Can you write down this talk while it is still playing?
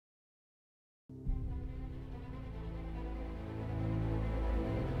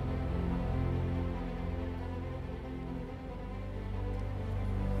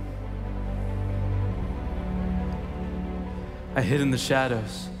I hid in the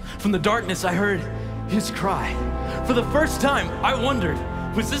shadows. From the darkness, I heard his cry. For the first time, I wondered,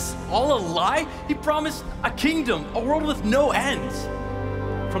 was this all a lie? He promised a kingdom, a world with no end.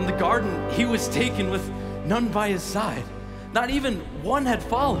 From the garden, he was taken with none by his side. Not even one had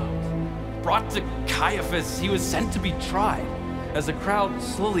followed. Brought to Caiaphas, he was sent to be tried as the crowd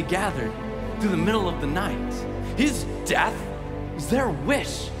slowly gathered through the middle of the night. His death was their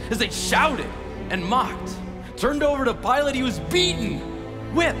wish as they shouted and mocked. Turned over to Pilate, he was beaten,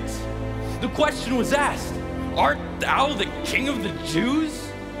 whipped. The question was asked, "Art thou the king of the Jews?"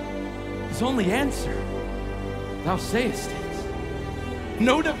 His only answer, "Thou sayest it."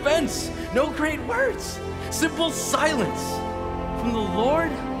 No defense, no great words, simple silence from the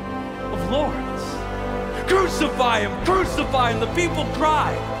Lord of Lords. "Crucify him, crucify him," the people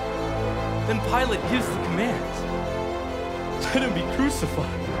cry. Then Pilate gives the command, "Let him be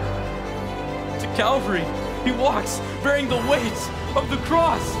crucified." To Calvary, he walks bearing the weight of the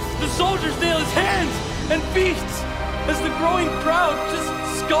cross. The soldiers nail his hands and feet as the growing crowd just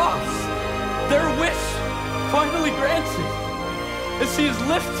scoffs. Their wish finally granted as he is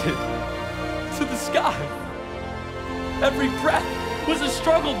lifted to the sky. Every breath was a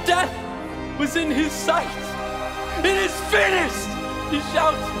struggle. Death was in his sight. "It is finished," he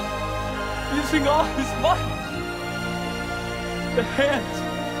shouted, using all his might. The hand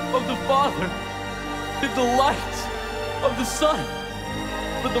of the Father in the light of the Son,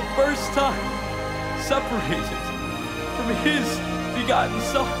 for the first time separated from his begotten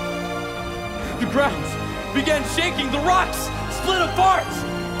Son. The ground began shaking, the rocks split apart,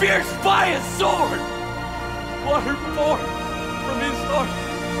 pierced by a sword. Water poured from his heart.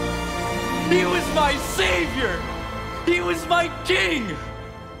 He was my Savior. He was my King.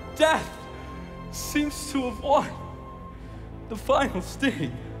 Death seems to have won the final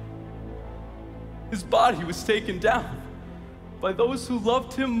sting. His body was taken down by those who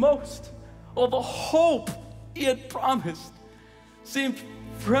loved him most. All the hope he had promised seemed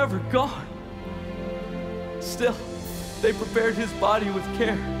forever gone. Still, they prepared his body with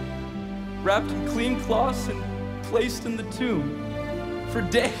care, wrapped in clean cloths and placed in the tomb. For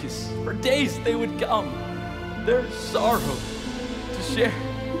days they would come, their sorrow to share.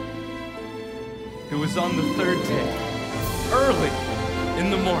 It was on the third day, early in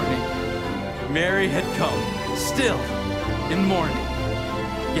the morning, Mary had come, still in mourning.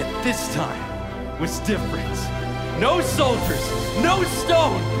 Yet this time was different. No soldiers, no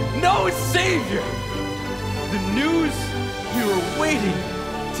stone, no Savior. The news we were waiting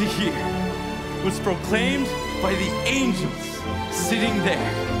to hear was proclaimed by the angels sitting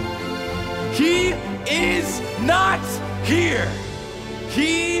there. He is not here.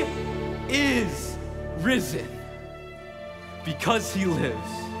 He is risen. Because he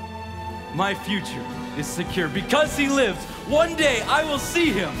lives, my future is secure. Because he lives, one day I will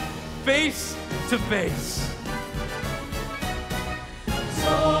see him face to face.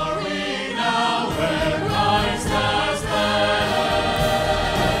 Sorry now where Christ has led.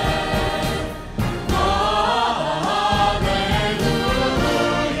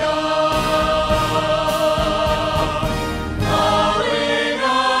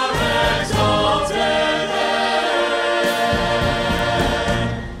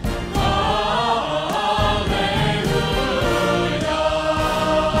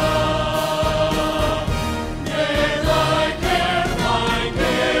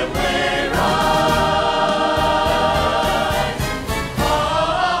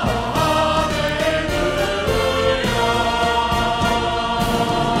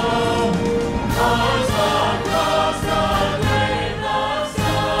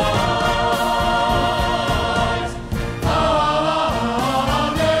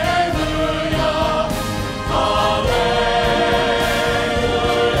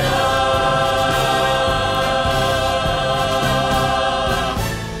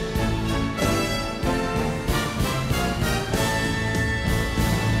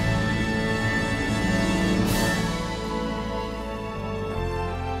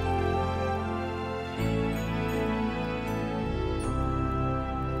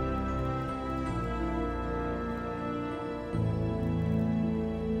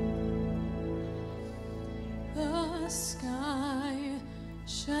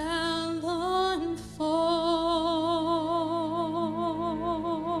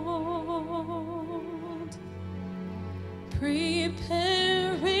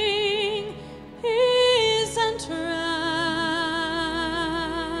 Preparing his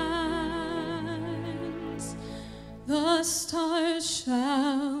entrance, the stars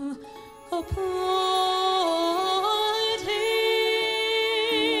shall applaud him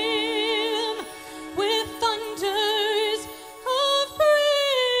with thunders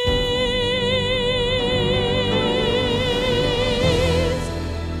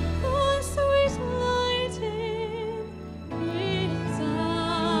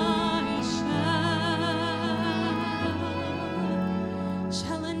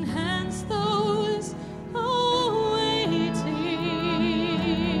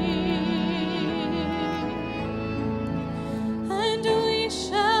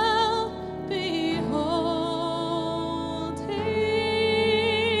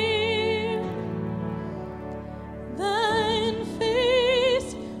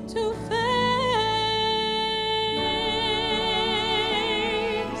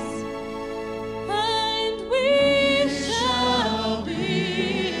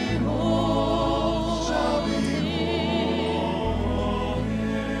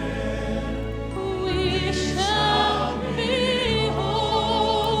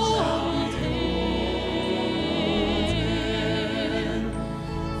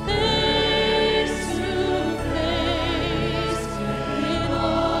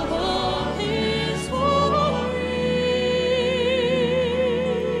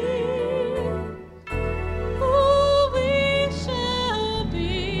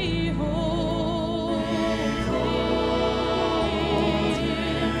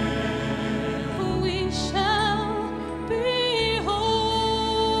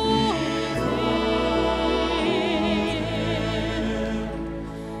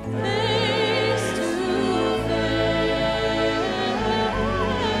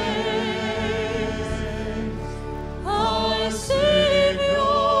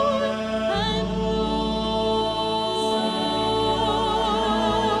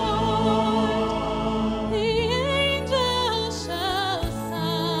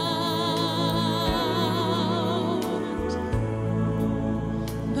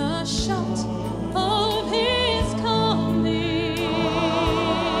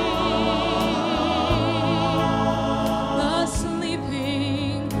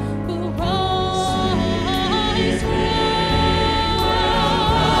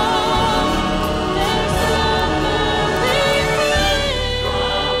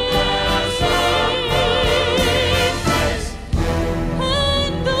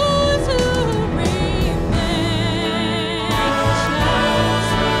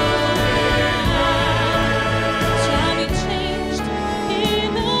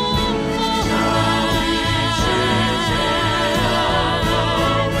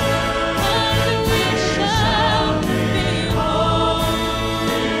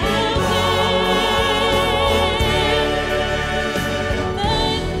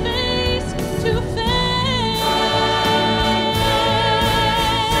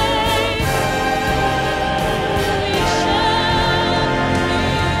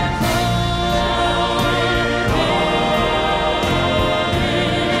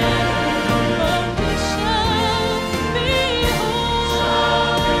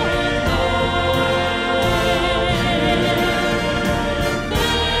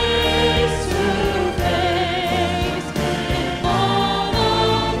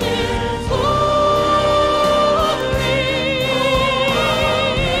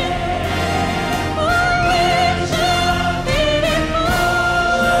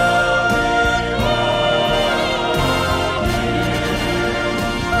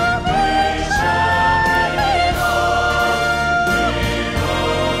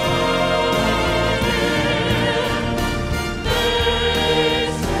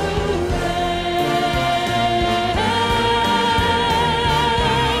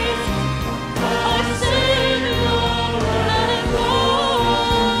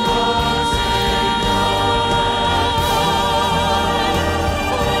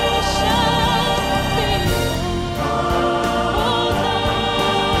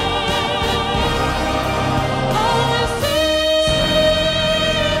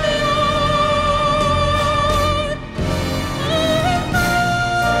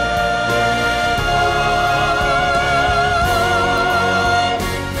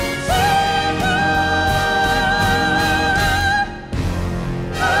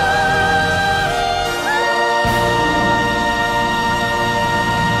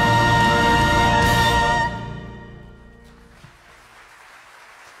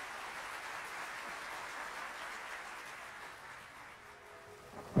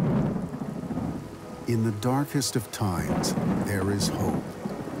In the darkest of times, there is hope.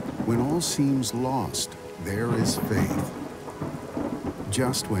 When all seems lost, there is faith.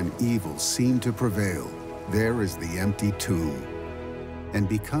 Just when evil seemed to prevail, there is the empty tomb. And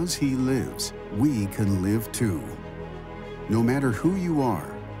because he lives, we can live too. No matter who you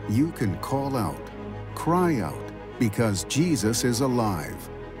are, you can call out, cry out, because Jesus is alive.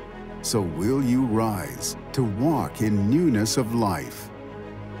 So will you rise to walk in newness of life?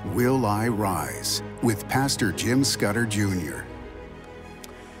 Will I Rise? With Pastor Jim Scudder Jr.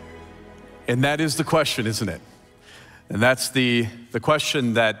 And that is the question, isn't it? And that's the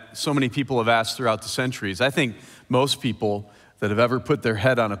question that so many people have asked throughout the centuries. I think most people that have ever put their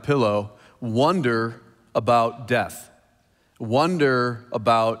head on a pillow wonder about death, wonder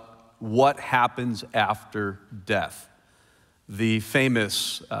about what happens after death. The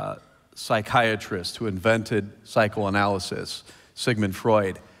famous psychiatrist who invented psychoanalysis, Sigmund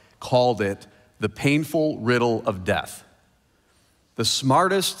Freud, called it the painful riddle of death. The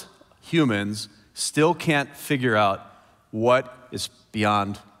smartest humans still can't figure out what is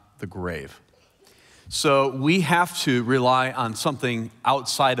beyond the grave. So we have to rely on something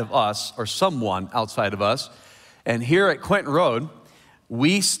outside of us, or someone outside of us. And here at Quentin Road,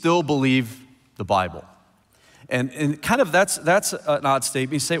 we still believe the Bible. And kind of that's an odd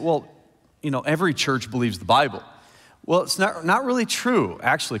statement. You say, well, you know, every church believes the Bible. Well, it's not really true,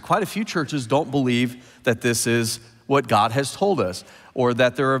 actually. Quite a few churches don't believe that this is what God has told us, or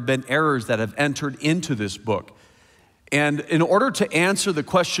that there have been errors that have entered into this book. And in order to answer the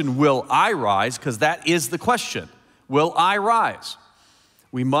question, will I rise, because that is the question, will I rise?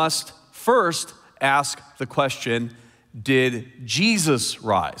 We must first ask the question, did Jesus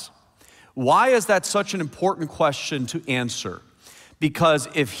rise? Why is that such an important question to answer? Because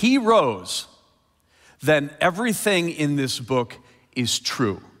if he rose, then everything in this book is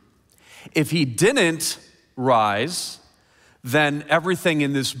true. If he didn't rise, then everything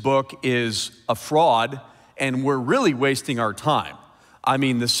in this book is a fraud, and we're really wasting our time. I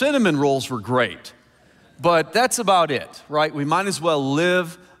mean, the cinnamon rolls were great, but that's about it, right? We might as well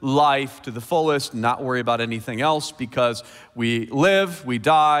live life to the fullest, not worry about anything else, because we live, we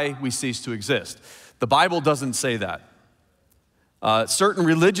die, we cease to exist. The Bible doesn't say that. Certain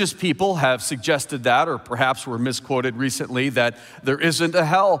religious people have suggested that, or perhaps were misquoted recently, that there isn't a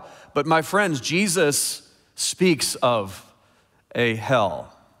hell. But my friends, Jesus speaks of a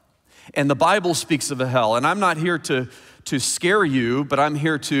hell. And the Bible speaks of a hell. And I'm not here to scare you, but I'm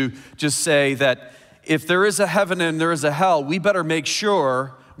here to just say that if there is a heaven and there is a hell, we better make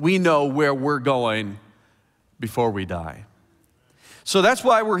sure we know where we're going before we die. So that's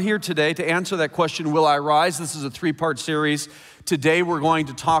why we're here today, to answer that question, will I rise? This is a 3-part series. Today we're going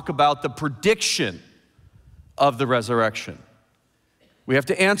to talk about the prediction of the resurrection. We have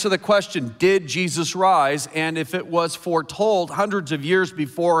to answer the question, did Jesus rise? And if it was foretold hundreds of years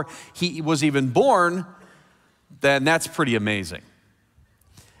before he was even born, then that's pretty amazing.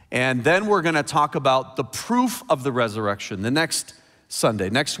 And then we're going to talk about the proof of the resurrection the next Sunday,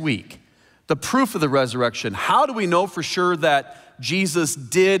 next week. The proof of the resurrection. How do we know for sure that Jesus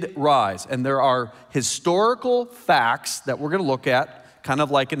did rise? And there are historical facts that we're going to look at, kind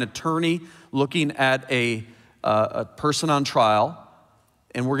of like an attorney looking at a person on trial.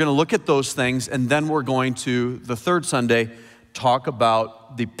 And we're going to look at those things, and then we're going to, the third Sunday, talk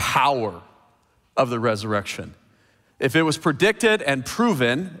about the power of the resurrection. If it was predicted and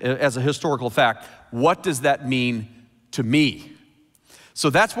proven as a historical fact, what does that mean to me? So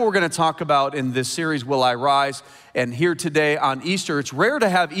that's what we're going to talk about in this series, Will I Rise? And here today on Easter, it's rare to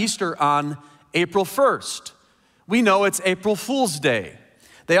have Easter on April 1st. We know it's April Fool's Day.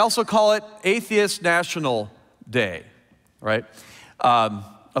 They also call it Atheist National Day, right?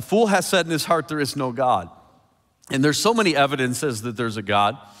 A fool has said in his heart, there is no God. And there's so many evidences that there's a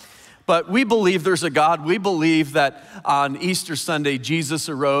God. But we believe there's a God. We believe that on Easter Sunday, Jesus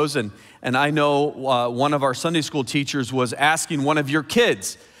arose. And I know one of our Sunday school teachers was asking one of your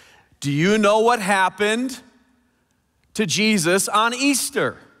kids, do you know what happened to Jesus on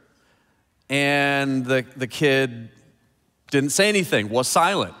Easter? And the kid didn't say anything, was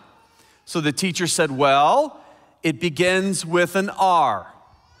silent. So the teacher said, well, it begins with an R.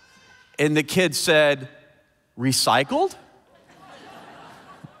 And the kid said, recycled?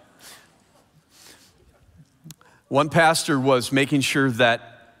 One pastor was making sure that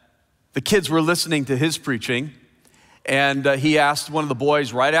the kids were listening to his preaching, and he asked one of the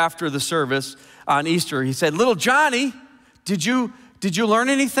boys right after the service on Easter, he said, little Johnny, did you learn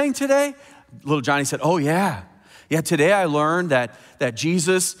anything today? Little Johnny said, oh yeah. Yeah, today I learned that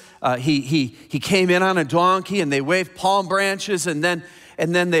Jesus, he came in on a donkey, and they waved palm branches, and then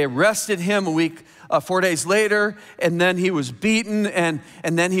and then they arrested him 4 days later, and then he was beaten, and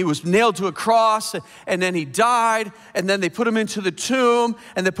then he was nailed to a cross, and then he died, and then they put him into the tomb,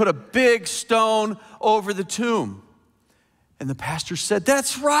 and they put a big stone over the tomb. And the pastor said,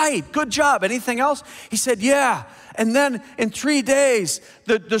 "That's right, good job. Anything else?" He said, "Yeah." And then in 3 days,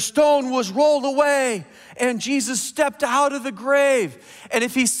 the stone was rolled away, and Jesus stepped out of the grave. And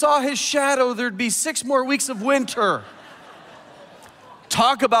if he saw his shadow, there'd be 6 more weeks of winter.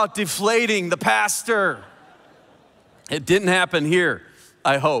 Talk about deflating the pastor. It didn't happen here,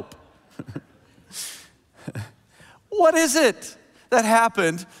 I hope. What is it that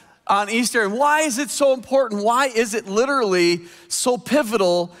happened on Easter, and why is it so important? Why is it literally so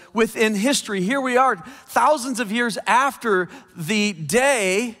pivotal within history? Here we are, thousands of years after the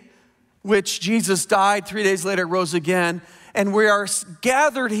day which Jesus died, 3 days later rose again, and we are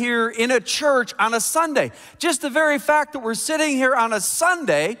gathered here in a church on a Sunday. Just the very fact that we're sitting here on a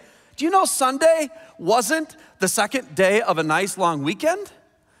Sunday, do you know Sunday wasn't the second day of a nice long weekend?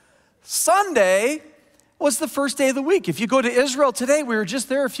 Sunday was the first day of the week. If you go to Israel today, we were just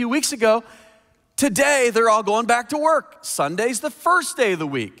there a few weeks ago. Today, they're all going back to work. Sunday's the first day of the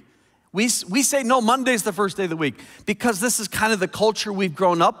week. We say, no, Monday's the first day of the week, because this is kind of the culture we've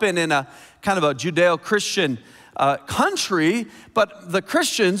grown up in a kind of a Judeo-Christian country, but the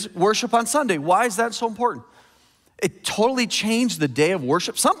Christians worship on Sunday. Why is that so important? It totally changed the day of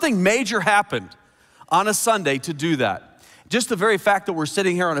worship. Something major happened on a Sunday to do that. Just the very fact that we're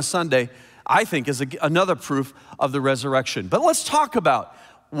sitting here on a Sunday, I think, is another proof of the resurrection. But let's talk about,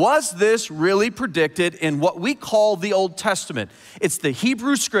 was this really predicted in what we call the Old Testament? It's the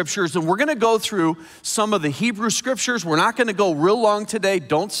Hebrew Scriptures, and we're going to go through some of the Hebrew Scriptures. We're not going to go real long today.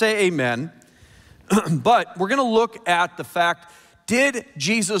 Don't say amen. But we're going to look at the fact, did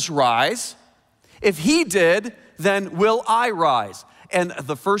Jesus rise? If he did, then will I rise? And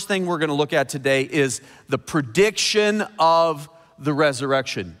the first thing we're going to look at today is the prediction of the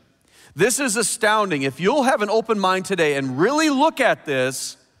resurrection. This is astounding. If you'll have an open mind today and really look at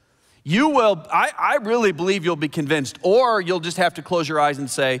this, you will, I really believe you'll be convinced, or you'll just have to close your eyes and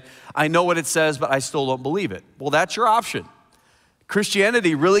say, I know what it says, but I still don't believe it. Well, that's your option.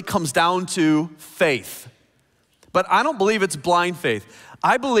 Christianity really comes down to faith. But I don't believe it's blind faith.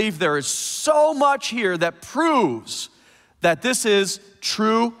 I believe there is so much here that proves that this is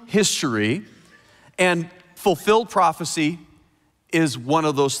true history, and fulfilled prophecy is one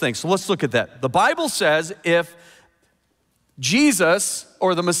of those things. So let's look at that. The Bible says if Jesus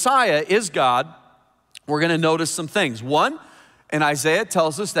or the Messiah is God, we're going to notice some things. One, in Isaiah, it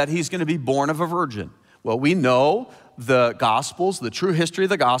tells us that he's going to be born of a virgin. Well, we know the Gospels, the true history of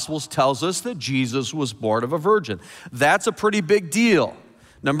the Gospels tells us that Jesus was born of a virgin. That's a pretty big deal.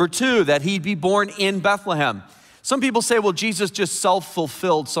 Number two, that he'd be born in Bethlehem. Some people say, well, Jesus just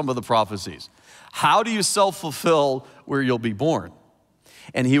self-fulfilled some of the prophecies. How do you self-fulfill where you'll be born?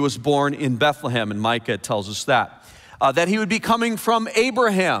 And he was born in Bethlehem, and Micah tells us that. That he would be coming from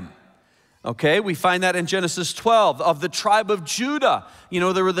Abraham. Okay, we find that in Genesis 12, of the tribe of Judah. You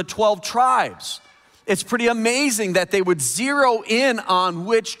know, there were the 12 tribes. It's pretty amazing that they would zero in on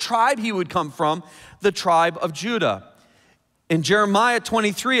which tribe he would come from, the tribe of Judah. In Jeremiah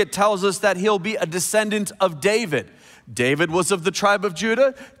 23, it tells us that he'll be a descendant of David. David was of the tribe of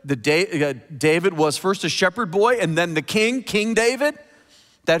Judah. David was first a shepherd boy and then the king, King David,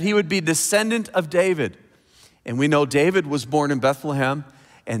 that he would be descendant of David. And we know David was born in Bethlehem,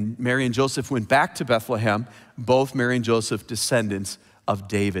 and Mary and Joseph went back to Bethlehem, both Mary and Joseph descendants of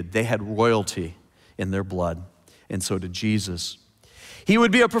David. They had royalty in their blood, and so did Jesus. He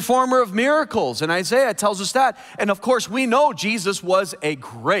would be a performer of miracles, and Isaiah tells us that. And of course, we know Jesus was a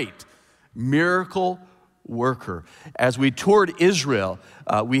great miracle worker. As we toured Israel,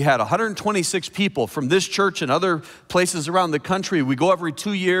 we had 126 people from this church and other places around the country. We go every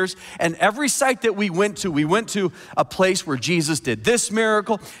 2 years, and every site that we went to a place where Jesus did this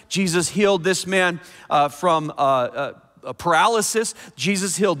miracle. Jesus healed this man from paralysis.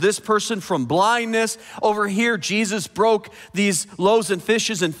 Jesus healed this person from blindness. Over here, Jesus broke these loaves and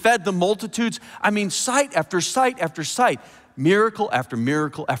fishes and fed the multitudes. I mean, site after site after site, miracle after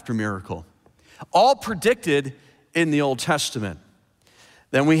miracle after miracle. All predicted in the Old Testament.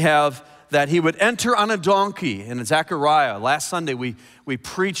 Then we have that he would enter on a donkey in Zechariah. Last Sunday we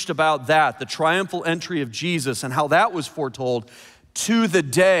preached about that, the triumphal entry of Jesus and how that was foretold to the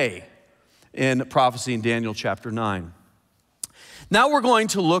day in prophecy in Daniel chapter 9. Now we're going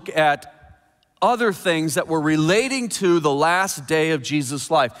to look at other things that were relating to the last day of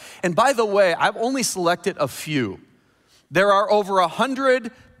Jesus' life. And by the way, I've only selected a few. There are over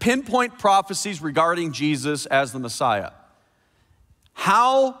 100 pinpoint prophecies regarding Jesus as the Messiah.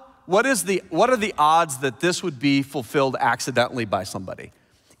 What are the odds that this would be fulfilled accidentally by somebody?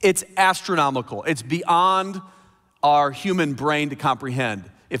 It's astronomical. It's beyond our human brain to comprehend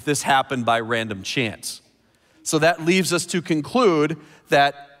if this happened by random chance. So that leaves us to conclude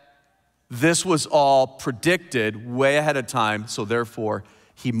that this was all predicted way ahead of time, so therefore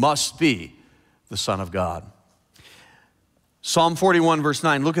he must be the Son of God. Psalm 41 verse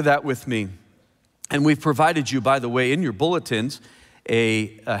 9, look at that with me. And we've provided you, by the way, in your bulletins,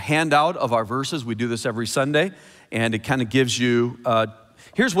 a handout of our verses. We do this every Sunday, and it kind of gives you,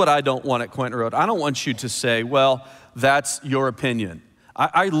 here's what I don't want at Quentin Road. I don't want you to say, well, that's your opinion.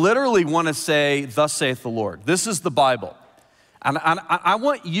 I literally want to say, thus saith the Lord. This is the Bible. And I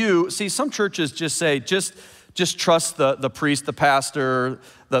want you, see, some churches just say, just trust the priest, the pastor,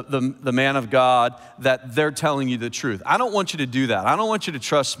 the man of God, that they're telling you the truth. I don't want you to do that. I don't want you to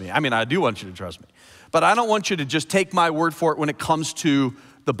trust me. I mean, I do want you to trust me. But I don't want you to just take my word for it when it comes to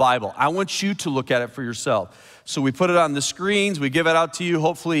the Bible. I want you to look at it for yourself. So we put it on the screens. We give it out to you.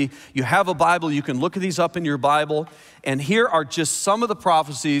 Hopefully you have a Bible. You can look these up in your Bible. And here are just some of the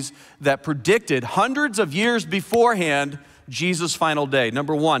prophecies that predicted hundreds of years beforehand Jesus' final day.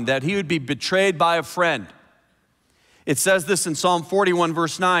 Number one, that he would be betrayed by a friend. It says this in Psalm 41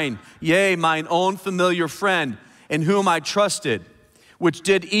 verse 9, yea, mine own familiar friend, in whom I trusted, which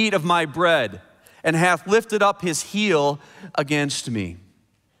did eat of my bread, and hath lifted up his heel against me.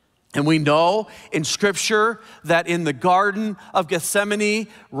 And we know in Scripture that in the Garden of Gethsemane,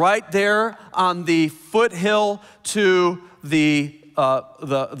 right there on the foothill to the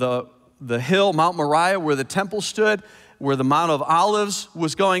hill, Mount Moriah, where the temple stood, where the Mount of Olives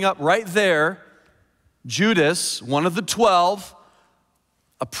was going up, right there, Judas, one of the 12,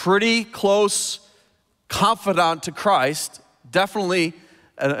 a pretty close confidant to Christ, definitely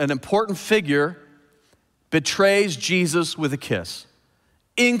an important figure, betrays Jesus with a kiss.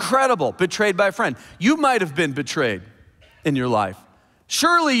 Incredible, betrayed by a friend. You might have been betrayed in your life.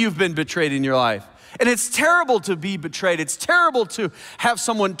 Surely you've been betrayed in your life. And it's terrible to be betrayed. It's terrible to have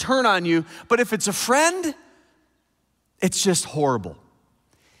someone turn on you. But if it's a friend, it's just horrible.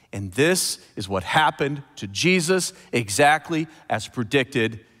 And this is what happened to Jesus exactly as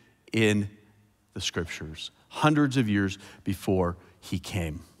predicted in the Scriptures, hundreds of years before he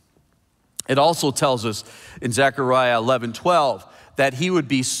came. It also tells us in Zechariah 11:12 that he would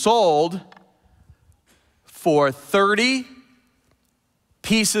be sold for 30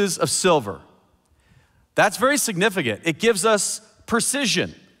 pieces of silver. That's very significant. It gives us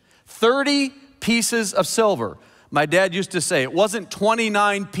precision. 30 pieces of silver. My dad used to say it wasn't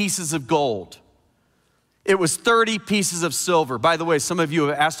 29 pieces of gold. It was 30 pieces of silver. By the way, some of you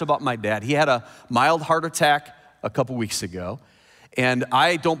have asked about my dad. He had a mild heart attack a couple weeks ago. And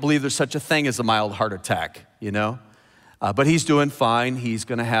I don't believe there's such a thing as a mild heart attack, you know? But he's doing fine. He's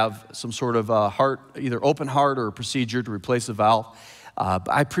gonna have some sort of heart, either open heart or a procedure to replace a valve. But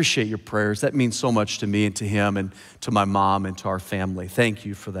I appreciate your prayers. That means so much to me and to him and to my mom and to our family. Thank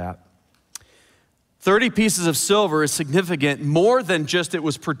you for that. 30 pieces of silver is significant, more than just it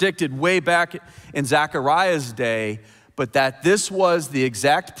was predicted way back in Zechariah's day, but that this was the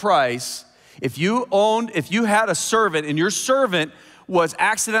exact price. If you had a servant and your servant was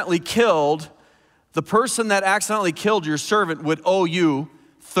accidentally killed, the person that accidentally killed your servant would owe you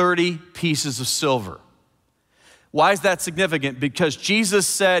 30 pieces of silver. Why is that significant? Because Jesus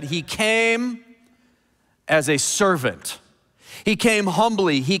said he came as a servant. He came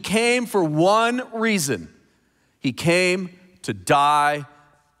humbly. He came for one reason. He came to die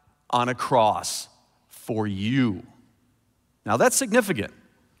on a cross for you. Now that's significant.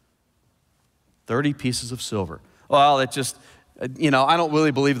 30 pieces of silver. Well, it just, I don't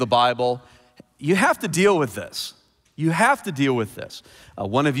really believe the Bible. You have to deal with this. You have to deal with this.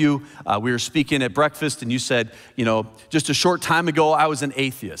 One of you, we were speaking at breakfast and you said, just a short time ago, I was an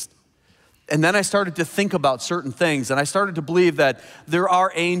atheist. And then I started to think about certain things and I started to believe that there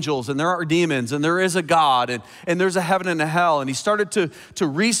are angels and there are demons and there is a God and there's a heaven and a hell. And he started to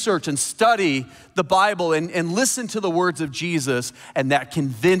research and study the Bible and listen to the words of Jesus, and that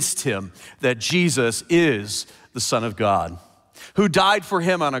convinced him that Jesus is the Son of God, who died for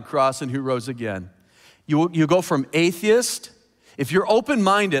him on a cross and who rose again. You go from atheist. If you're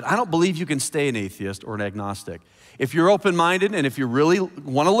open-minded, I don't believe you can stay an atheist or an agnostic. If you're open-minded and if you really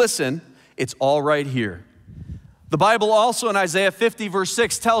want to listen, it's all right here. The Bible also in Isaiah 50 verse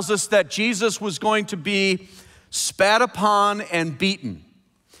 6 tells us that Jesus was going to be spat upon and beaten.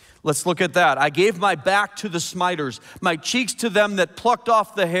 Let's look at that. I gave my back to the smiters, my cheeks to them that plucked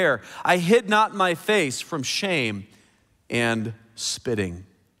off the hair. I hid not my face from shame and spitting.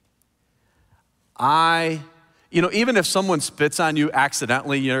 I You know, even if someone spits on you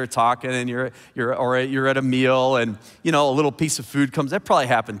accidentally, you're talking and you're at a meal and, you know, a little piece of food comes, that probably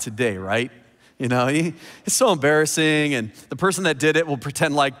happened today, right? You know, it's so embarrassing, and the person that did it will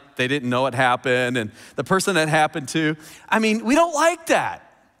pretend like they didn't know it happened, and the person that happened to, I mean, we don't like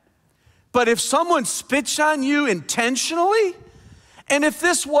that. But if someone spits on you intentionally, and if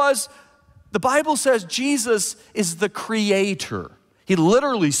this was, the Bible says Jesus is the creator. He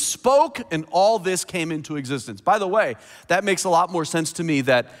literally spoke and all this came into existence. By the way, that makes a lot more sense to me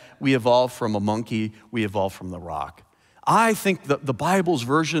that we evolved from a monkey, we evolved from the rock. I think the Bible's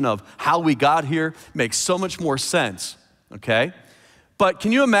version of how we got here makes so much more sense, okay? But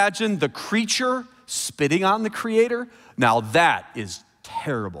can you imagine the creature spitting on the creator? Now that is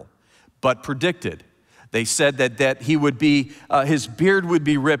terrible, but predicted. They said that he would be, his beard would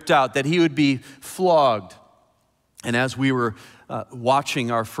be ripped out, that he would be flogged. And as we were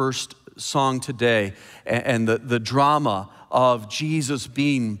watching our first song today and the drama of Jesus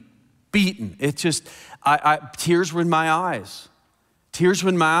being beaten, it just, tears were in my eyes. Tears were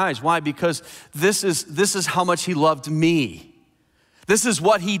in my eyes. Why? Because this is how much he loved me. This is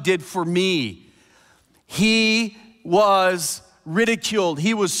what he did for me. He was ridiculed.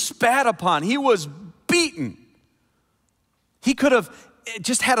 He was spat upon. He was beaten. He could have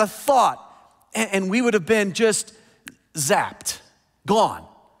just had a thought and we would have been just zapped, gone.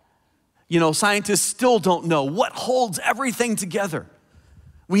 You know, scientists still don't know what holds everything together.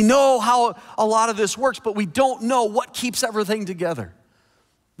 We know how a lot of this works, but we don't know what keeps everything together.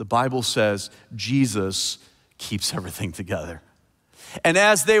 The Bible says Jesus keeps everything together. And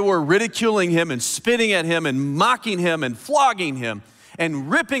as they were ridiculing him and spitting at him and mocking him and flogging him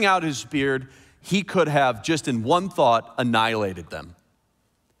and ripping out his beard, he could have just in one thought annihilated them.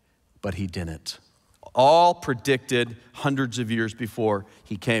 But he didn't. All predicted hundreds of years before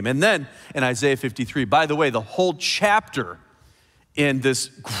he came. And then in Isaiah 53, by the way, the whole chapter in this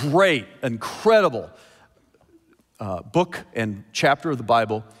great, incredible book and chapter of the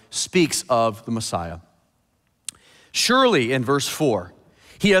Bible speaks of the Messiah. Surely, in verse 4,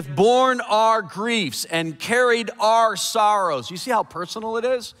 he hath borne our griefs and carried our sorrows. You see how personal it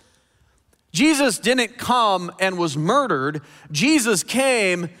is? Jesus didn't come and was murdered. Jesus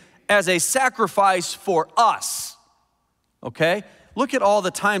came as a sacrifice for us, okay? Look at all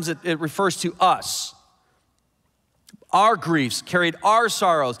the times it refers to us. Our griefs carried our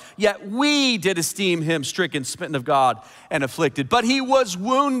sorrows, yet we did esteem him stricken, smitten of God, and afflicted. But he was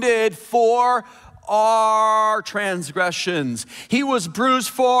wounded for our transgressions. He was bruised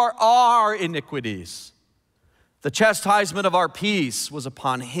for our iniquities. The chastisement of our peace was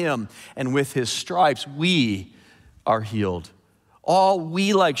upon him, and with his stripes we are healed. All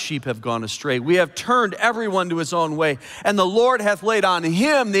we like sheep have gone astray. We have turned everyone to his own way, and the Lord hath laid on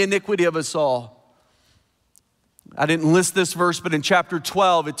him the iniquity of us all. I didn't list this verse, but in chapter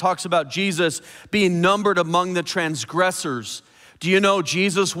 12, it talks about Jesus being numbered among the transgressors. Do you know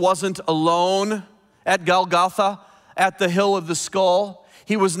Jesus wasn't alone at Golgotha, at the hill of the skull?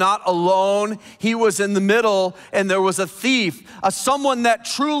 He was not alone. He was in the middle, and there was a thief, someone that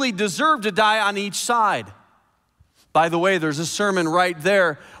truly deserved to die on each side. By the way, there's a sermon right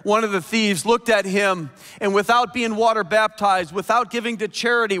there. One of the thieves looked at him, and without being water baptized, without giving to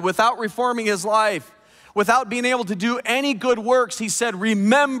charity, without reforming his life, without being able to do any good works, he said,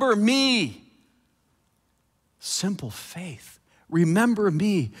 "Remember me." Simple faith. Remember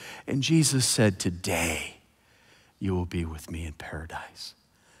me. And Jesus said, "Today you will be with me in paradise."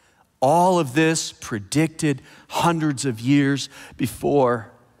 All of this predicted hundreds of years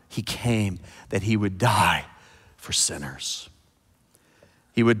before he came, that he would die for sinners.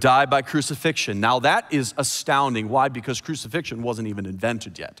 He would die by crucifixion. Now that is astounding. Why? Because crucifixion wasn't even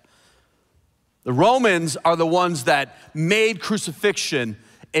invented yet. The Romans are the ones that made crucifixion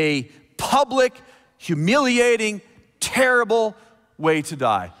a public, humiliating, terrible way to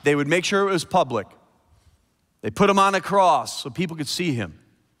die. They would make sure it was public. They put him on a cross so people could see him.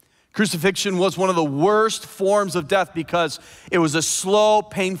 Crucifixion was one of the worst forms of death because it was a slow,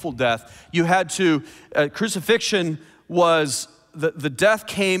 painful death. You had to, crucifixion was, the death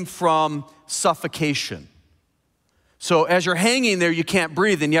came from suffocation. So as you're hanging there, you can't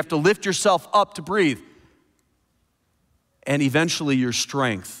breathe, and you have to lift yourself up to breathe. And eventually your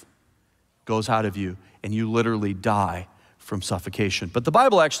strength goes out of you, and you literally die from suffocation. But the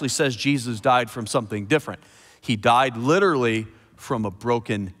Bible actually says Jesus died from something different. He died literally from a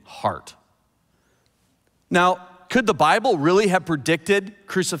broken heart. Now, could the Bible really have predicted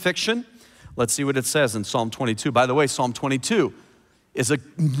crucifixion? Let's see what it says in Psalm 22. By the way, Psalm 22 is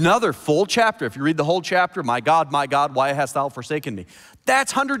another full chapter. If you read the whole chapter, my God, why hast thou forsaken me?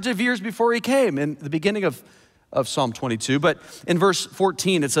 That's hundreds of years before he came, in the beginning of of Psalm 22. But in verse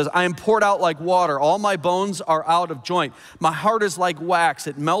 14, it says, I am poured out like water. All my bones are out of joint. My heart is like wax.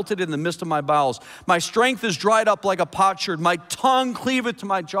 It melted in the midst of my bowels. My strength is dried up like a potsherd. My tongue cleaveth to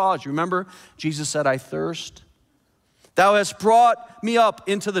my jaws. You remember, Jesus said, I thirst. Thou hast brought me up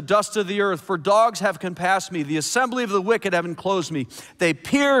into the dust of the earth, for dogs have compassed me. The assembly of the wicked have enclosed me. They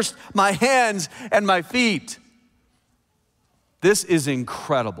pierced my hands and my feet. This is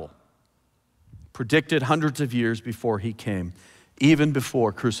incredible. Predicted hundreds of years before he came, even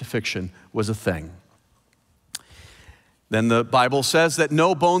before crucifixion was a thing. Then the Bible says that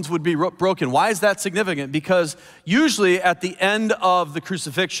no bones would be broken. Why is that significant? Because usually at the end of the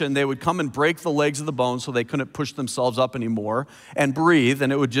crucifixion, they would come and break the legs of the bones so they couldn't push themselves up anymore and breathe,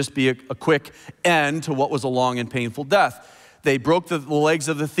 and it would just be a quick end to what was a long and painful death. They broke the legs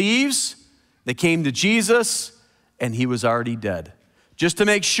of the thieves. They came to Jesus, and he was already dead. Just to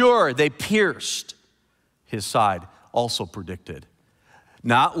make sure, they pierced his side, also predicted.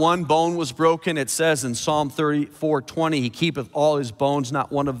 Not one bone was broken. It says in Psalm 34:20, he keepeth all his bones,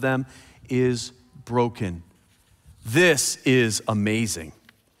 not one of them is broken. This is amazing.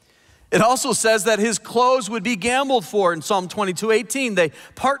 It also says that his clothes would be gambled for in Psalm 22:18. They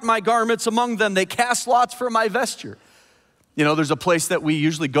part my garments among them. They cast lots for my vesture. You know, there's a place that we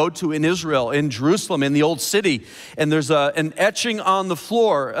usually go to in Israel, in Jerusalem, in the old city, and there's an etching on the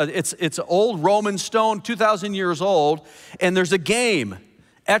floor. It's an old Roman stone, 2,000 years old, and there's a game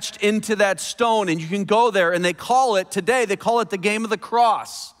etched into that stone, and you can go there, and they call it the game of the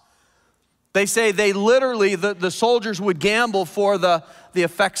cross. They say they literally, the soldiers would gamble for the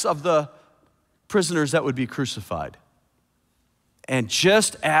effects of the prisoners that would be crucified. And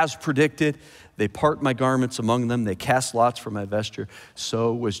just as predicted, they part my garments among them. They cast lots for my vesture.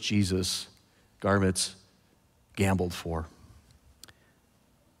 So was Jesus' garments gambled for.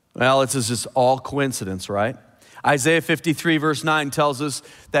 Well, it's just all coincidence, right? Isaiah 53 verse 9 tells us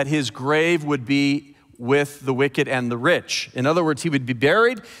that his grave would be with the wicked and the rich. In other words, he would be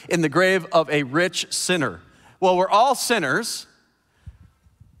buried in the grave of a rich sinner. Well, we're all sinners,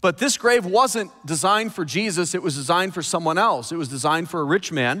 but this grave wasn't designed for Jesus. It was designed for someone else. It was designed for a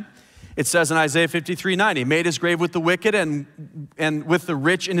rich man. It says in Isaiah 53:9, he made his grave with the wicked and with the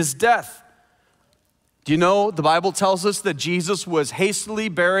rich in his death. Do you know the Bible tells us that Jesus was hastily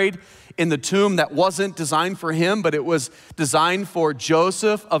buried in the tomb that wasn't designed for him, but it was designed for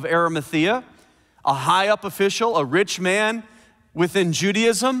Joseph of Arimathea, a high up official, a rich man within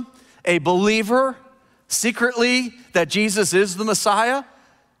Judaism, a believer secretly that Jesus is the Messiah.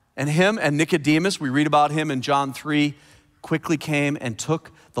 And him and Nicodemus, we read about him in John 3, quickly came and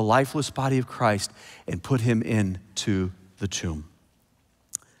took the lifeless body of Christ and put him into the tomb.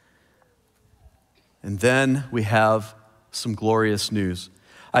 And then we have some glorious news.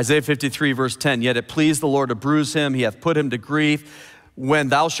 Isaiah 53 verse 10, yet it pleased the Lord to bruise him, he hath put him to grief, when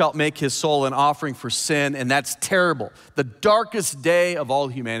thou shalt make his soul an offering for sin. And that's terrible. The darkest day of all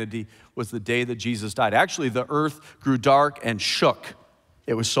humanity was the day that Jesus died. Actually, the earth grew dark and shook.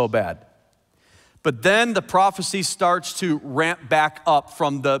 It was so bad. But then the prophecy starts to ramp back up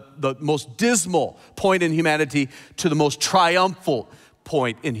from the most dismal point in humanity to the most triumphal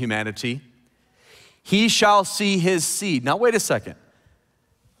point in humanity. He shall see his seed. Now, wait a second.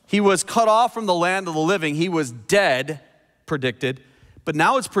 He was cut off from the land of the living. He was dead, predicted. But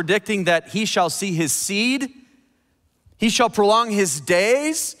now it's predicting that he shall see his seed. He shall prolong his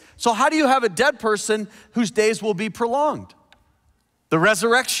days. So how do you have a dead person whose days will be prolonged? The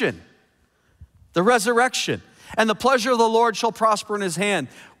resurrection. The resurrection. And the pleasure of the Lord shall prosper in his hand.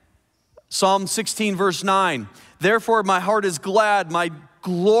 Psalm 16 verse 9. Therefore my heart is glad, my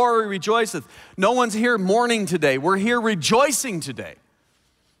glory rejoiceth. No one's here mourning today. We're here rejoicing today.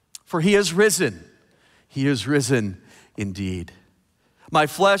 For he is risen. He is risen indeed. My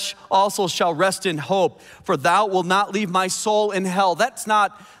flesh also shall rest in hope, for thou wilt not leave my soul in hell. That's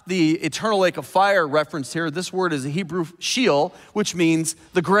not the eternal lake of fire referenced here. This word is a Hebrew Sheol, which means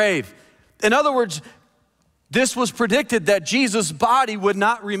the grave. In other words, this was predicted that Jesus' body would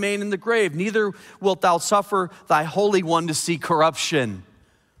not remain in the grave. Neither wilt thou suffer thy Holy One to see corruption.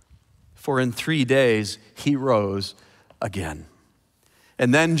 For in 3 days he rose again.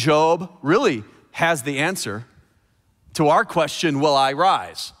 And then Job really has the answer to our question, will I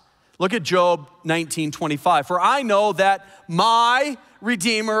rise? Look at Job 19:25. For I know that my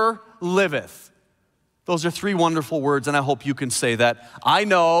Redeemer liveth. Those are 3 wonderful words, and I hope you can say that. I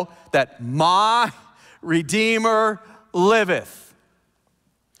know that my Redeemer liveth,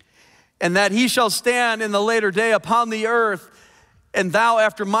 and that he shall stand in the later day upon the earth. And thou,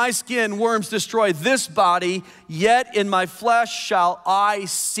 after my skin, worms destroy this body, yet in my flesh shall I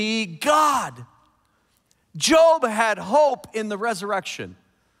see God. Job had hope in the resurrection.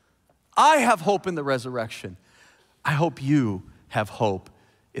 I have hope in the resurrection. I hope you have hope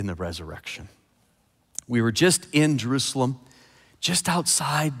in the resurrection. We were just in Jerusalem, just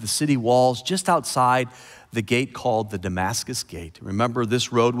outside the city walls, just outside the gate called the Damascus Gate. Remember,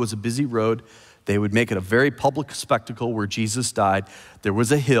 this road was a busy road. They would make it a very public spectacle where Jesus died. There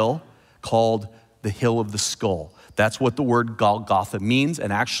was a hill called the Hill of the Skull. That's what the word Golgotha means,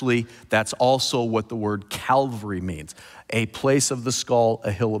 and actually that's also what the word Calvary means. A place of the skull,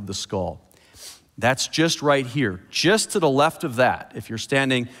 a hill of the skull. That's just right here, just to the left of that. If you're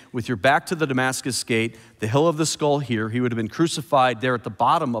standing with your back to the Damascus Gate, the Hill of the Skull here, he would have been crucified there at the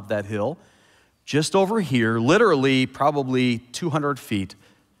bottom of that hill. Just over here, literally probably 200 feet,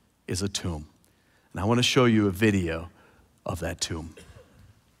 is a tomb. And I want to show you a video of that tomb.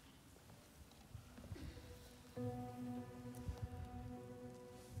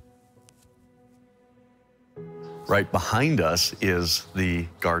 Right behind us is the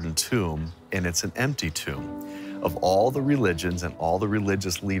Garden Tomb, and it's an empty tomb. Of all the religions and all the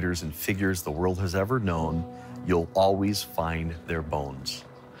religious leaders and figures the world has ever known, you'll always find their bones.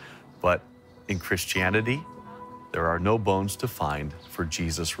 But in Christianity, there are no bones to find, for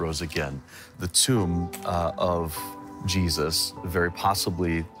Jesus rose again. The tomb of Jesus, very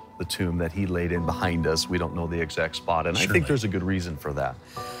possibly the tomb that he laid in behind us, we don't know the exact spot, and I think there's a good reason for that.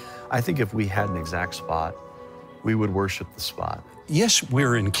 I think if we had an exact spot, we would worship the spot. Yes,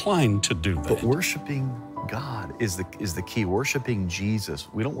 we're inclined to do that. But worshiping God is the key. Worshiping Jesus.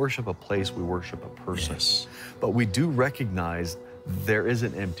 We don't worship a place, we worship a person. Yes. But we do recognize there is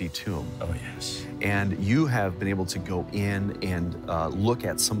an empty tomb. Oh, yes. And you have been able to go in and look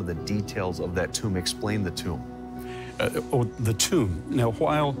at some of the details of that tomb. Explain the tomb. The tomb. Now,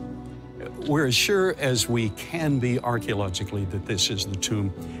 while we're as sure as we can be archaeologically that this is the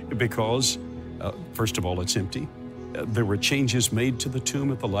tomb, because first of all, it's empty. There were changes made to the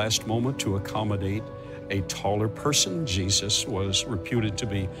tomb at the last moment to accommodate a taller person. Jesus was reputed to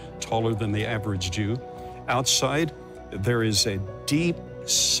be taller than the average Jew. Outside, there is a deep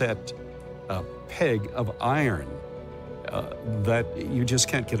set peg of iron that you just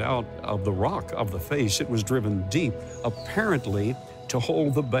can't get out of the rock of the face. It was driven deep, apparently to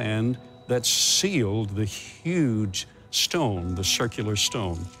hold the band that sealed the huge stone, the circular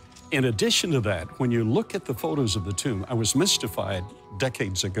stone. In addition to that, when you look at the photos of the tomb, I was mystified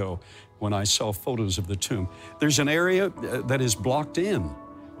decades ago when I saw photos of the tomb. There's an area that is blocked in.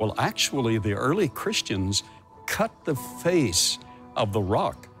 Well, actually, the early Christians cut the face of the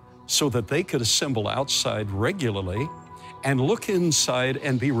rock so that they could assemble outside regularly and look inside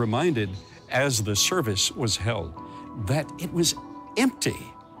and be reminded as the service was held that it was empty.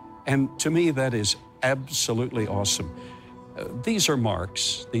 And to me, that is absolutely awesome. These are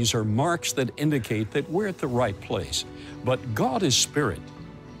marks. These are marks that indicate that we're at the right place. But God is spirit,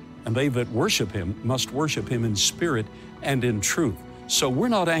 and they that worship him must worship him in spirit and in truth. So we're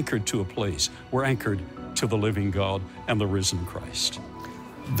not anchored to a place. We're anchored to the living God and the risen Christ.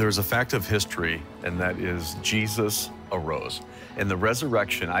 There's a fact of history, and that is Jesus arose. And the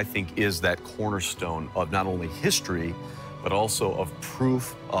resurrection, I think, is that cornerstone of not only history, but also of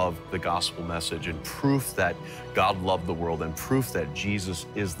proof of the gospel message and proof that God loved the world and proof that Jesus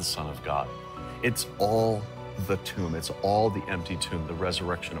is the Son of God. It's all the tomb. It's all the empty tomb. The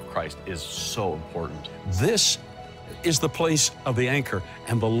resurrection of Christ is so important. This is the place of the anchor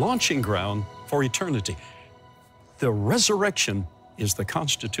and the launching ground for eternity. The resurrection is the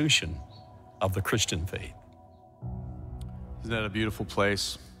constitution of the Christian faith. Isn't that a beautiful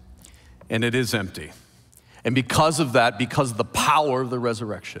place? And it is empty. And because of that, because of the power of the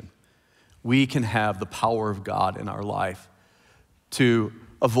resurrection, we can have the power of God in our life to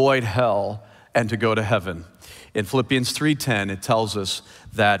avoid hell and to go to heaven. In Philippians 3:10, it tells us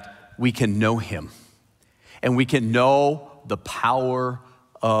that we can know him and we can know the power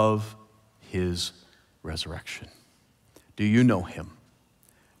of his resurrection. Do you know him?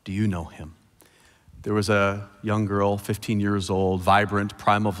 Do you know him? There was a young girl, 15 years old, vibrant,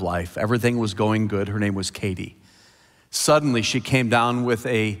 prime of life. Everything was going good. Her name was Katie. Suddenly, she came down with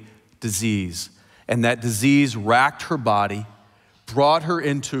a disease, and that disease racked her body, brought her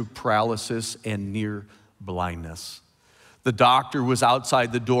into paralysis and near blindness. The doctor was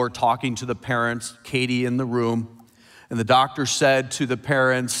outside the door talking to the parents, Katie in the room, and the doctor said to the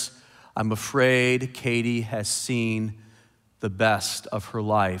parents, "I'm afraid Katie has seen the best of her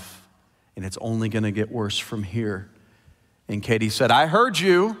life, and it's only going to get worse from here." And Katie said, "I heard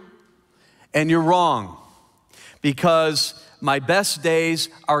you, and you're wrong, because my best days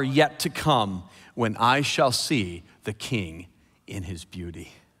are yet to come when I shall see the King in his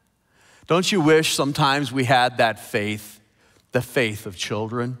beauty." Don't you wish sometimes we had that faith, the faith of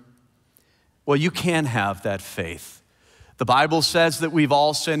children? Well, you can have that faith. The Bible says that we've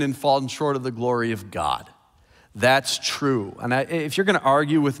all sinned and fallen short of the glory of God. That's true. And if you're going to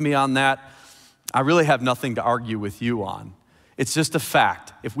argue with me on that, I really have nothing to argue with you on. It's just a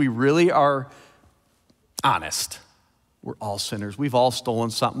fact. If we really are honest, we're all sinners. We've all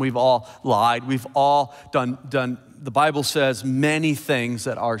stolen something. We've all lied. We've all done, the Bible says, many things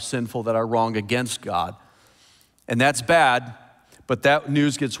that are sinful, that are wrong against God. And that's bad, but that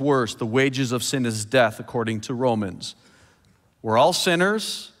news gets worse. The wages of sin is death, according to Romans. We're all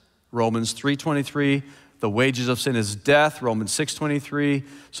sinners, Romans 3:23. The wages of sin is death, Romans 6:23.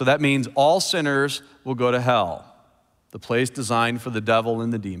 So that means all sinners will go to hell, the place designed for the devil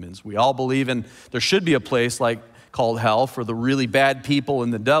and the demons. We all believe there should be a place called hell for the really bad people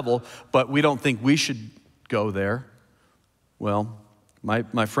and the devil, but we don't think we should go there. Well,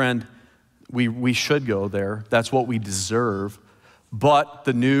 my friend, we should go there. That's what we deserve. But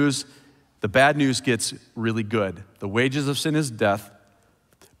the bad news gets really good. The wages of sin is death,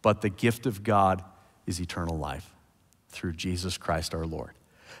 but the gift of God is eternal life through Jesus Christ our Lord.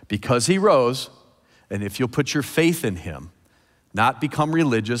 Because he rose, and if you'll put your faith in him, not become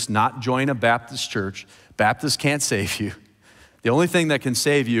religious, not join a Baptist church, Baptists can't save you. The only thing that can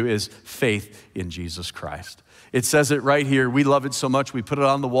save you is faith in Jesus Christ. It says it right here. We love it so much, we put it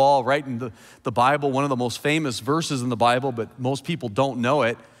on the wall, right in the Bible, one of the most famous verses in the Bible, but most people don't know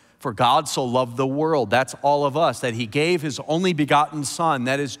it. For God so loved the world, that's all of us, that he gave his only begotten Son,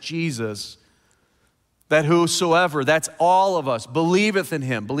 that is Jesus, that whosoever, that's all of us, believeth in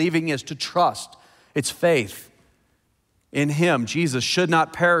him. Believing is to trust. It's faith in him. Jesus should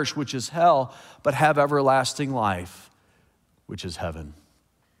not perish, which is hell, but have everlasting life, which is heaven.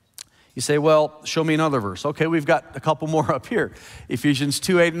 You say, well, show me another verse. Okay, we've got a couple more up here. Ephesians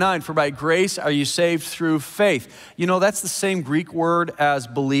 2:8-9, for by grace are you saved through faith. You know, that's the same Greek word as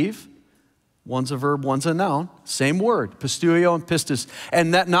believe. One's a verb, one's a noun. Same word, pisteuo and pistis.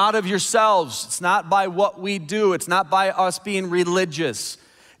 And that not of yourselves. It's not by what we do. It's not by us being religious.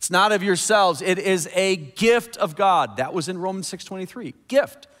 It's not of yourselves. It is a gift of God. That was in Romans 6:23.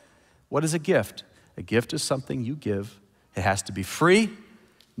 Gift. What is a gift? A gift is something you give. It has to be free,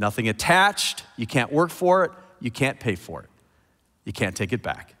 nothing attached. You can't work for it. You can't pay for it. You can't take it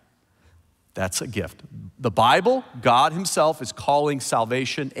back. That's a gift. The Bible, God himself is calling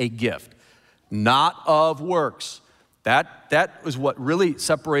salvation a gift, not of works. That is what really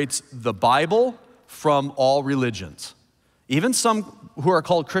separates the Bible from all religions. Even some who are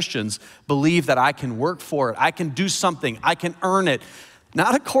called Christians believe that I can work for it. I can do something. I can earn it.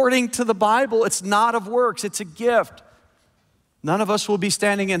 Not according to the Bible. It's not of works. It's a gift. None of us will be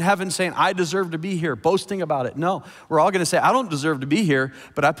standing in heaven saying, I deserve to be here, boasting about it. No, we're all going to say, I don't deserve to be here,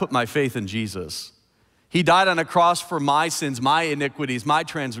 but I put my faith in Jesus. He died on a cross for my sins, my iniquities, my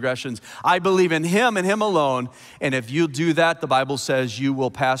transgressions. I believe in him and him alone. And if you do that, the Bible says you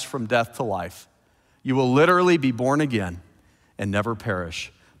will pass from death to life. You will literally be born again and never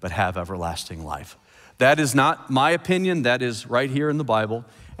perish, but have everlasting life. That is not my opinion. That is right here in the Bible.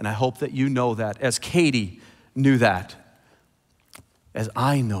 And I hope that you know that, as Katie knew that, as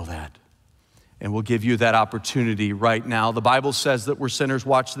I know that. And we'll give you that opportunity right now. The Bible says that we're sinners.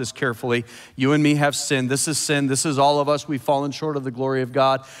 Watch this carefully. You and me have sinned. This is sin. This is all of us. We've fallen short of the glory of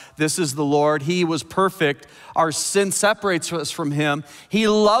God. This is the Lord. He was perfect. Our sin separates us from him. He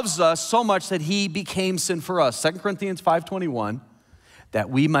loves us so much that he became sin for us. 2 Corinthians 5:21, that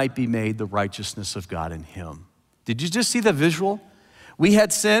we might be made the righteousness of God in him. Did you just see the visual? We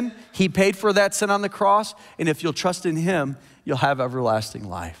had sin. He paid for that sin on the cross. And if you'll trust in him, you'll have everlasting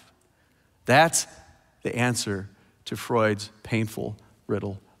life. That's the answer to Freud's painful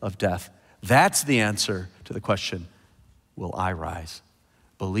riddle of death. That's the answer to the question, will I rise?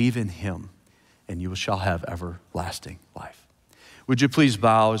 Believe in him, and you shall have everlasting life. Would you please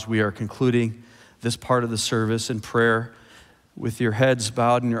bow as we are concluding this part of the service in prayer with your heads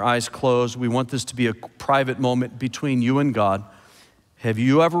bowed and your eyes closed. We want this to be a private moment between you and God. Have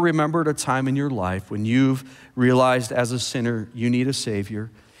you ever remembered a time in your life when you've realized as a sinner you need a Savior?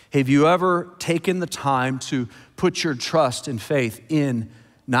 Have you ever taken the time to put your trust and faith in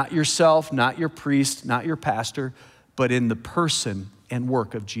not yourself, not your priest, not your pastor, but in the person and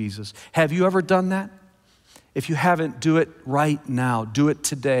work of Jesus? Have you ever done that? If you haven't, do it right now. Do it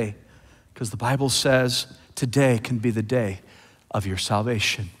today, because the Bible says today can be the day of your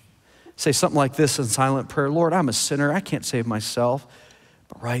salvation. Say something like this in silent prayer. Lord, I'm a sinner. I can't save myself.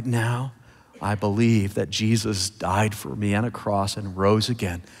 But right now, I believe that Jesus died for me on a cross and rose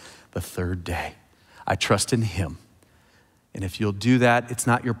again the third day. I trust in him. And if you'll do that, it's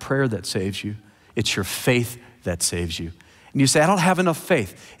not your prayer that saves you. It's your faith that saves you. And you say, I don't have enough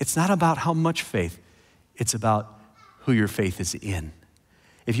faith. It's not about how much faith. It's about who your faith is in.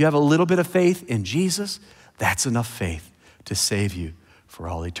 If you have a little bit of faith in Jesus, that's enough faith to save you for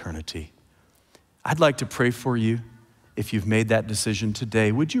all eternity. I'd like to pray for you if you've made that decision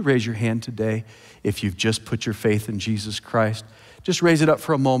today. Would you raise your hand today if you've just put your faith in Jesus Christ? Just raise it up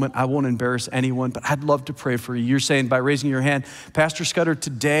for a moment. I won't embarrass anyone, but I'd love to pray for you. You're saying by raising your hand, Pastor Scudder,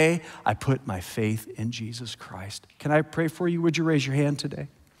 today I put my faith in Jesus Christ. Can I pray for you? Would you raise your hand today?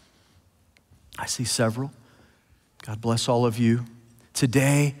 I see several. God bless all of you.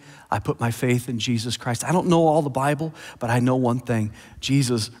 Today, I put my faith in Jesus Christ. I don't know all the Bible, but I know one thing.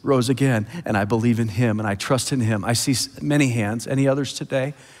 Jesus rose again, and I believe in him, and I trust in him. I see many hands. Any others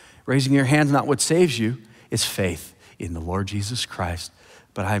today? Raising your hand is not what saves you. It's faith in the Lord Jesus Christ.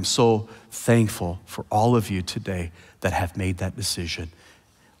 But I am so thankful for all of you today that have made that decision.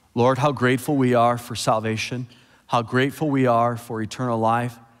 Lord, how grateful we are for salvation. How grateful we are for eternal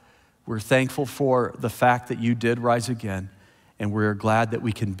life. We're thankful for the fact that you did rise again. And we're glad that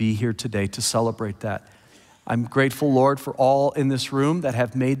we can be here today to celebrate that. I'm grateful, Lord, for all in this room that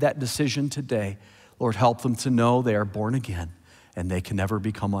have made that decision today. Lord, help them to know they are born again and they can never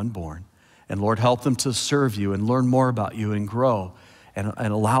become unborn. And Lord, help them to serve you and learn more about you and grow and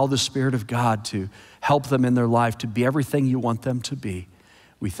allow the Spirit of God to help them in their life to be everything you want them to be.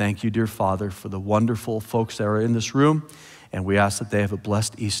 We thank you, dear Father, for the wonderful folks that are in this room, and we ask that they have a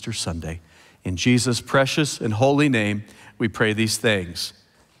blessed Easter Sunday. In Jesus' precious and holy name, we pray these things.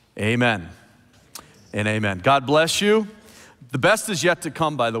 Amen and amen. God bless you. The best is yet to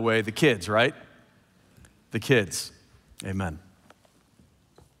come, by the way, the kids, right? The kids. Amen.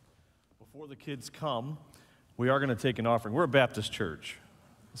 Before the kids come, we are going to take an offering. We're a Baptist church,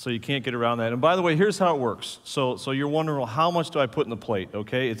 so you can't get around that. And by the way, here's how it works. So you're wondering, well, how much do I put in the plate?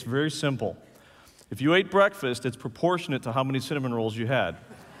 Okay, it's very simple. If you ate breakfast, it's proportionate to how many cinnamon rolls you had.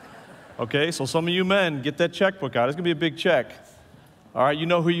 Okay, so some of you men, get that checkbook out. It's going to be a big check. All right, you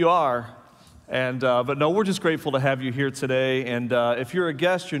know who you are. But no, we're just grateful to have you here today. And if you're a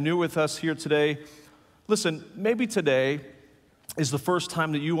guest, you're new with us here today, listen, maybe today is the first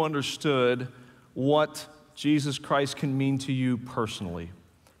time that you understood what Jesus Christ can mean to you personally.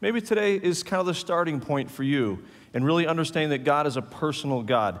 Maybe today is kind of the starting point for you and really understanding that God is a personal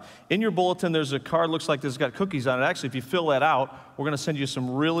God. In your bulletin, there's a card, looks like this, got cookies on it. Actually, if you fill that out, we're going to send you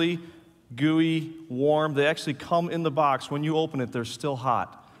some really gooey, warm. They actually come in the box. When you open it, they're still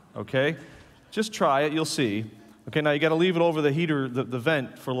hot, okay? Just try it, you'll see. Okay, now you got to leave it over the heater, the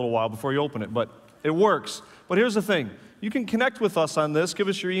vent for a little while before you open it, but it works. But here's the thing. You can connect with us on this. Give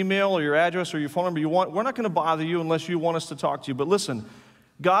us your email or your address or your phone number you want. We're not going to bother you unless you want us to talk to you. But listen,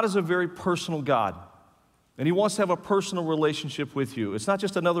 God is a very personal God. And he wants to have a personal relationship with you. It's not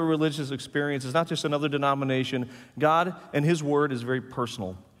just another religious experience. It's not just another denomination. God and his word is very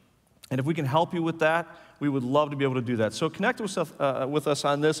personal. And if we can help you with that, we would love to be able to do that. So connect with us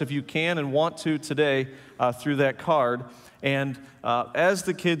on this if you can and want to today through that card. And as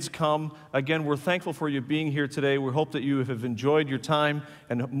the kids come, again, we're thankful for you being here today. We hope that you have enjoyed your time.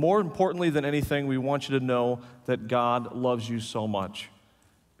 And more importantly than anything, we want you to know that God loves you so much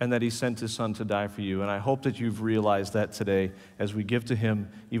and that he sent his son to die for you. And I hope that you've realized that today as we give to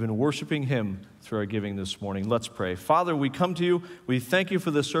him, even worshiping him through our giving this morning. Let's pray. Father, we come to you. We thank you for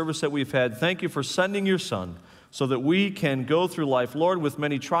the service that we've had. Thank you for sending your son so that we can go through life, Lord, with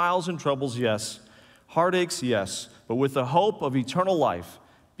many trials and troubles, yes. Heartaches, yes. But with the hope of eternal life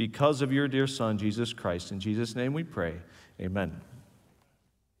because of your dear son, Jesus Christ. In Jesus' name we pray. Amen.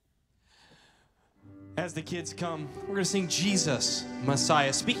 As the kids come, we're going to sing Jesus,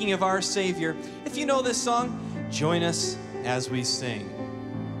 Messiah. Speaking of our Savior, if you know this song, join us as we sing.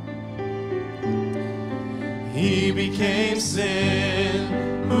 He became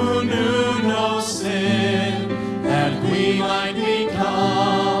sin, who knew no sin, that we might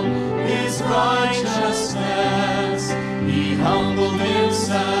become his righteousness. He humbled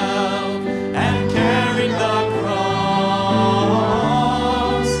himself and carried the cross.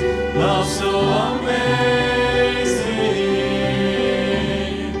 Love so amazing,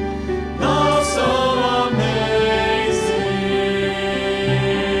 love so amazing.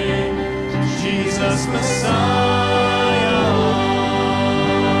 Jesus Messiah,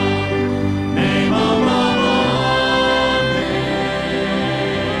 name above all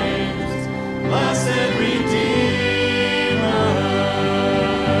names, blessed Redeemer.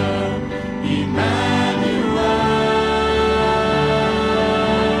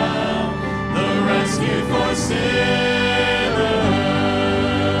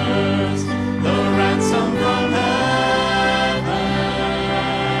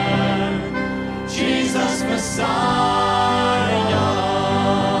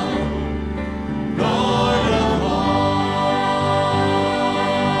 Lord of all.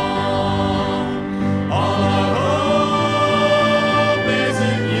 All our hope is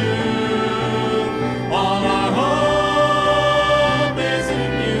in you. All our hope is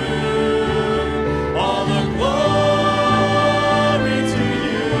in you. All the glory to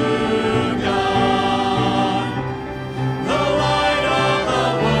you, God, the light of the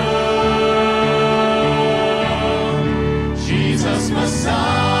world, Jesus Messiah,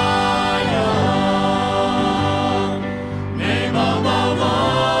 name above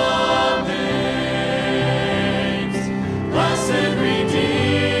all names, blessed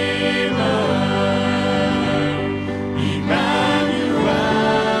Redeemer, Emmanuel,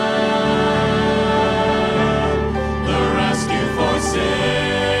 the rescue for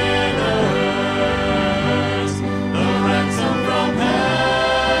sinners, the ransom from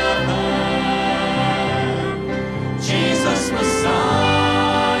heaven, Jesus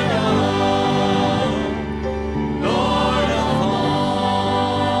Messiah, Lord of all.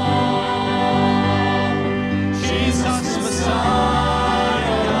 Jesus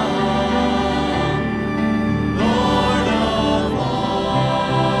Messiah, Lord of all.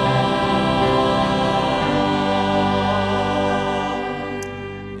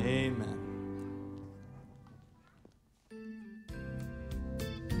 Amen.